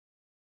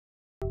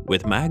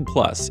With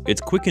magplus,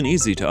 it's quick and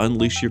easy to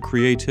unleash your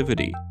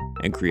creativity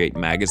and create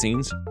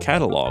magazines,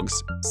 catalogs,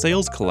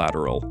 sales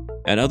collateral,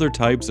 and other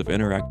types of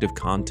interactive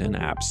content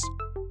apps.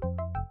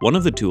 One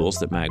of the tools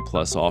that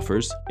magplus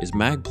offers is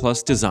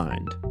magplus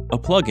Designed, a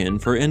plugin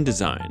for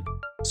InDesign.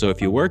 So if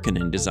you work in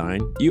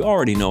InDesign, you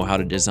already know how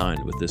to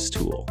design with this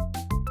tool.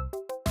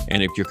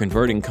 And if you're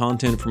converting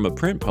content from a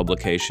print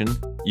publication,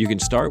 you can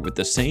start with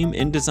the same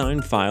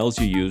InDesign files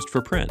you used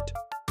for print.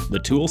 The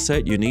tool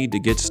set you need to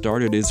get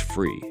started is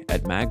free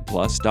at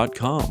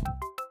magplus.com.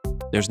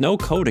 There's no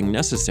coding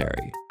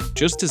necessary.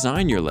 Just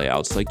design your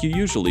layouts like you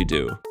usually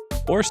do,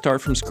 or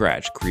start from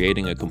scratch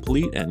creating a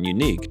complete and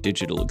unique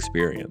digital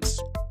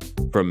experience.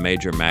 From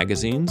major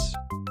magazines,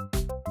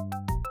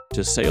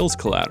 to sales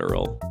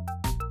collateral,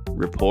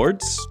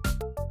 reports,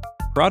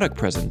 product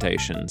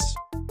presentations,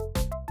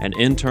 and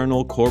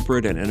internal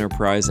corporate and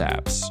enterprise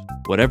apps.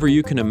 Whatever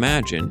you can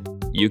imagine,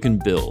 you can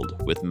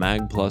build with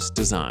magplus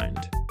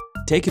Designed.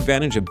 Take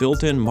advantage of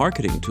built-in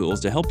marketing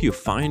tools to help you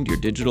find your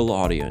digital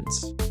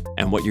audience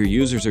and what your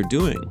users are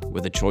doing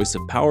with a choice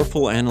of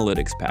powerful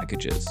analytics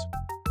packages.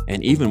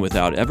 And even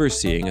without ever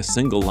seeing a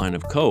single line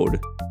of code,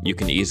 you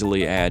can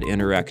easily add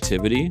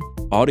interactivity,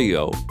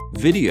 audio,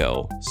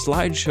 video,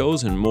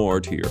 slideshows, and more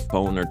to your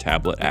phone or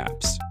tablet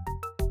apps.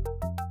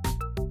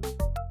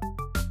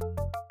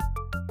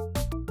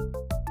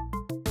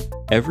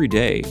 Every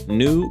day,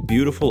 new,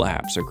 beautiful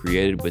apps are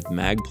created with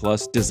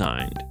magplus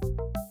Designed.